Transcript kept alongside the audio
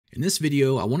In this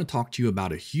video, I want to talk to you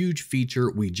about a huge feature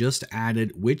we just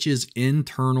added, which is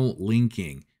internal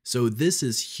linking. So this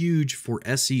is huge for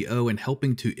SEO and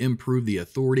helping to improve the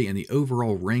authority and the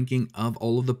overall ranking of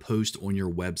all of the posts on your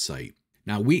website.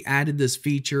 Now, we added this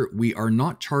feature. We are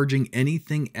not charging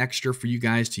anything extra for you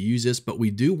guys to use this, but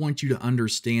we do want you to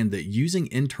understand that using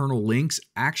internal links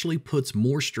actually puts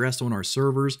more stress on our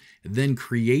servers than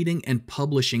creating and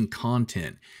publishing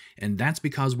content. And that's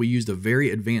because we used a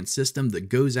very advanced system that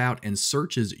goes out and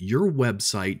searches your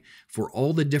website for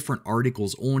all the different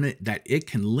articles on it that it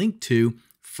can link to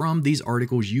from these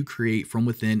articles you create from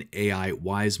within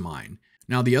AIWiseMind.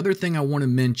 Now, the other thing I want to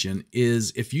mention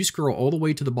is if you scroll all the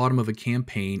way to the bottom of a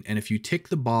campaign and if you tick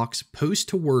the box post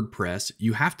to WordPress,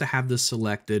 you have to have this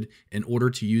selected in order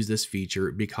to use this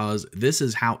feature, because this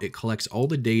is how it collects all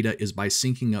the data, is by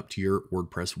syncing up to your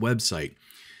WordPress website.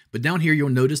 But down here, you'll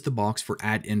notice the box for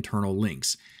add internal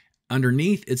links.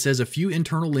 Underneath, it says a few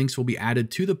internal links will be added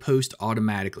to the post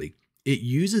automatically. It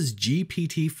uses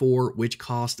GPT-4, which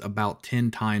costs about 10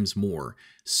 times more.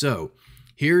 So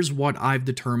here's what I've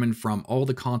determined from all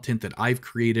the content that I've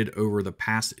created over the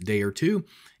past day or two,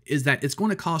 is that it's going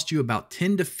to cost you about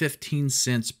 10 to 15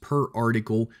 cents per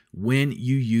article when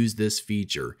you use this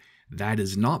feature. That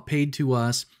is not paid to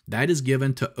us. That is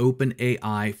given to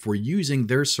OpenAI for using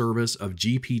their service of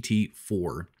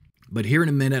GPT-4. But here in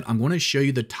a minute, I'm going to show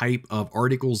you the type of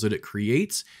articles that it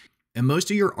creates. And most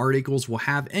of your articles will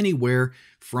have anywhere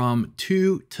from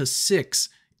 2 to 6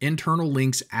 internal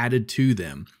links added to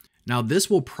them. Now, this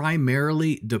will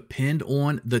primarily depend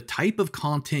on the type of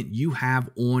content you have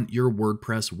on your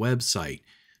WordPress website.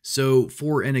 So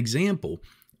for an example,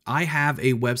 I have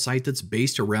a website that's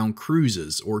based around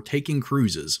cruises or taking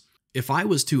cruises. If I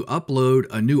was to upload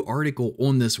a new article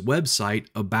on this website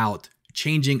about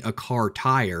changing a car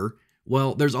tire,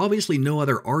 well, there's obviously no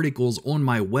other articles on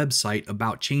my website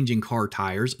about changing car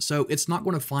tires, so it's not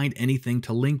going to find anything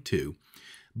to link to.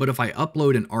 But if I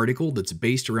upload an article that's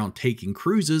based around taking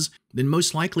cruises, then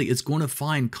most likely it's going to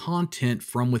find content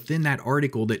from within that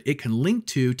article that it can link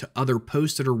to other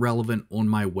posts that are relevant on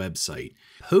my website.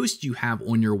 Posts you have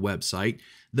on your website,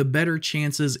 the better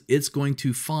chances it's going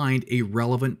to find a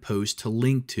relevant post to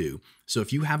link to. So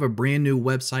if you have a brand new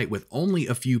website with only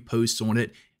a few posts on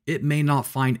it, it may not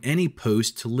find any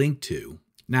post to link to.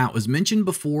 Now, as mentioned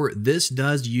before, this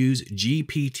does use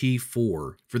GPT-4.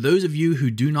 For those of you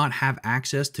who do not have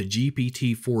access to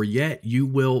GPT-4 yet, you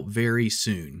will very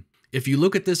soon. If you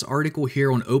look at this article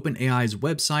here on OpenAI's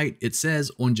website, it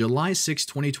says on July 6,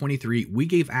 2023, we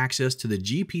gave access to the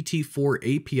GPT-4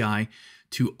 API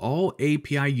to all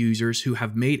API users who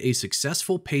have made a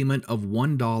successful payment of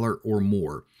 $1 or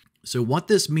more. So what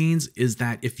this means is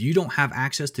that if you don't have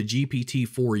access to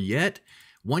GPT-4 yet,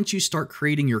 once you start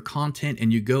creating your content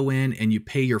and you go in and you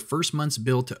pay your first month's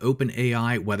bill to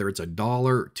OpenAI, whether it's $1,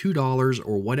 $2,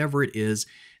 or whatever it is,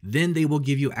 then they will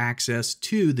give you access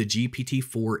to the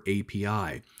GPT-4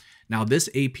 API. Now, this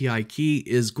API key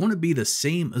is going to be the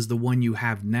same as the one you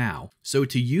have now. So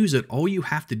to use it, all you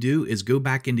have to do is go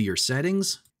back into your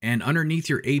settings and underneath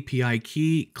your API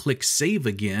key, click Save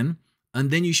again,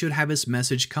 and then you should have this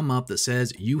message come up that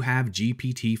says you have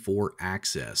GPT-4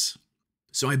 access.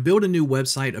 So I built a new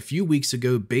website a few weeks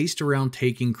ago based around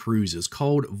taking cruises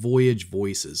called Voyage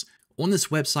Voices. On this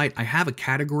website, I have a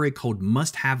category called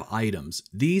must-have items.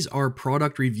 These are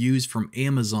product reviews from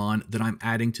Amazon that I'm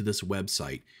adding to this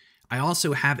website. I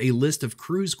also have a list of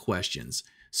cruise questions.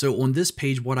 So on this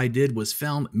page, what I did was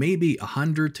found maybe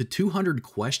 100 to 200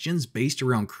 questions based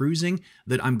around cruising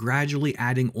that I'm gradually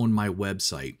adding on my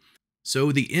website.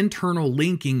 So the internal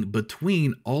linking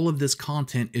between all of this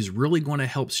content is really going to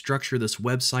help structure this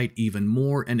website even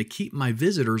more and to keep my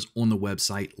visitors on the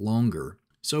website longer.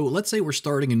 So let's say we're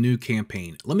starting a new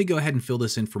campaign. Let me go ahead and fill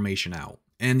this information out.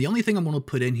 And the only thing I'm going to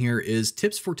put in here is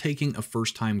tips for taking a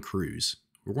first-time cruise.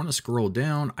 We're going to scroll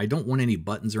down. I don't want any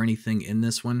buttons or anything in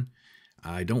this one.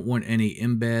 I don't want any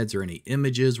embeds or any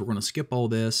images. We're going to skip all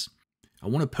this. I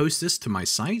want to post this to my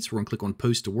site. So we're going to click on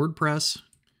Post to WordPress.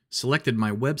 Selected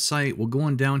my website. We'll go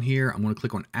on down here. I'm going to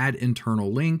click on Add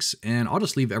Internal Links, and I'll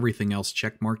just leave everything else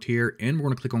checkmarked here, and we're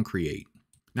going to click on Create.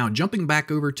 Now, jumping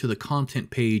back over to the content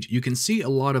page, you can see a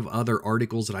lot of other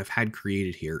articles that I've had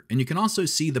created here, and you can also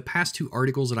see the past 2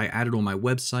 articles that I added on my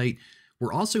website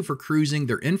were also for cruising.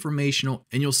 They're informational,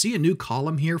 and you'll see a new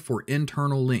column here for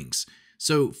internal links.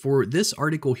 So for this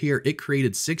article here, it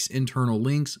created 6 internal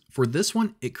links. For this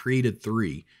one, it created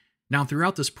 3. Now,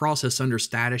 throughout this process under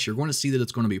status, you're going to see that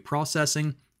it's going to be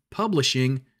processing,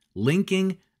 publishing,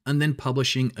 linking, and then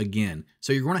publishing again.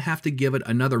 So you're going to have to give it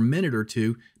another minute or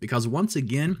two, because once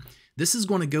again, This is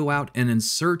going to go out and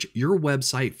search your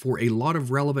website for a lot of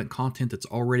relevant content that's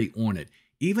already on it.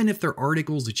 Even if they're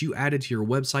articles that you added to your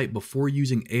website before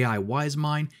using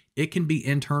AIWiseMind, it can be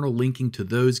internal linking to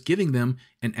those, giving them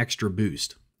an extra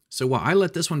boost. So while I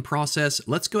let this one process,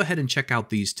 let's go ahead and check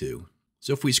out these two.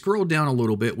 So if we scroll down a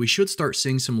little bit, we should start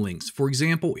seeing some links. For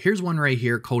example, here's one right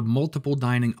here called multiple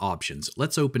dining options.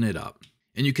 Let's open it up.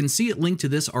 And you can see it linked to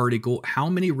this article, how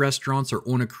many restaurants are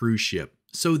on a cruise ship.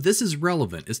 So this is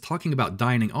relevant. It's talking about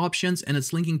dining options and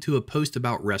it's linking to a post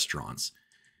about restaurants.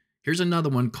 Here's another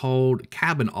one called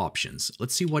cabin options.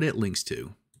 Let's see what it links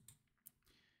to.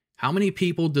 How many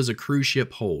people does a cruise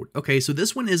ship hold? Okay, so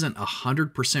this one isn't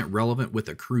 100% relevant with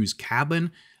a cruise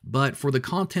cabin, but for the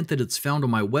content that it's found on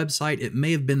my website, it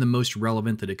may have been the most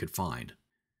relevant that it could find.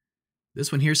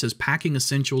 This one here says packing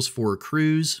essentials for a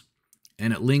cruise,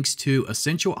 and it links to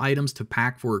essential items to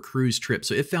pack for a cruise trip.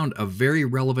 So it found a very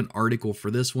relevant article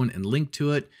for this one and linked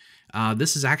to it.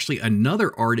 This is actually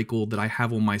another article that I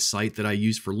have on my site that I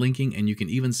use for linking, and you can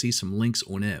even see some links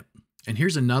on it. And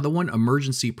here's another one,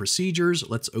 emergency procedures.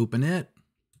 Let's open it.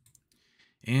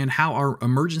 And how are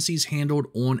emergencies handled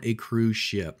on a cruise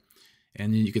ship?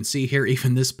 And then you can see here,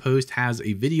 even this post has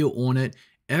a video on it.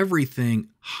 Everything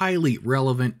highly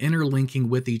relevant, interlinking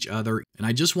with each other. And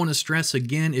I just want to stress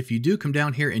again, if you do come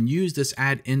down here and use this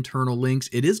add internal links,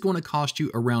 it is going to cost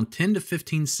you around 10 to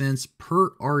 15 cents per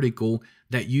article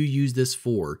that you use this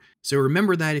for. So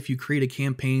remember that if you create a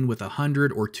campaign with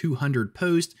 100 or 200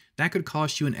 posts, that could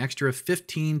cost you an extra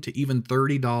 $15 to even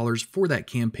 $30 for that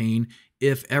campaign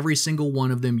if every single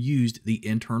one of them used the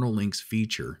internal links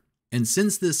feature. And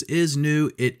since this is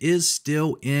new, it is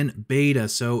still in beta.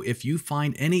 So if you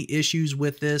find any issues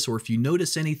with this, or if you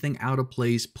notice anything out of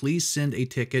place, please send a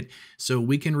ticket so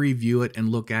we can review it and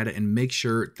look at it and make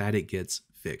sure that it gets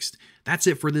fixed. That's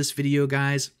it for this video,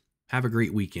 guys. Have a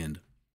great weekend.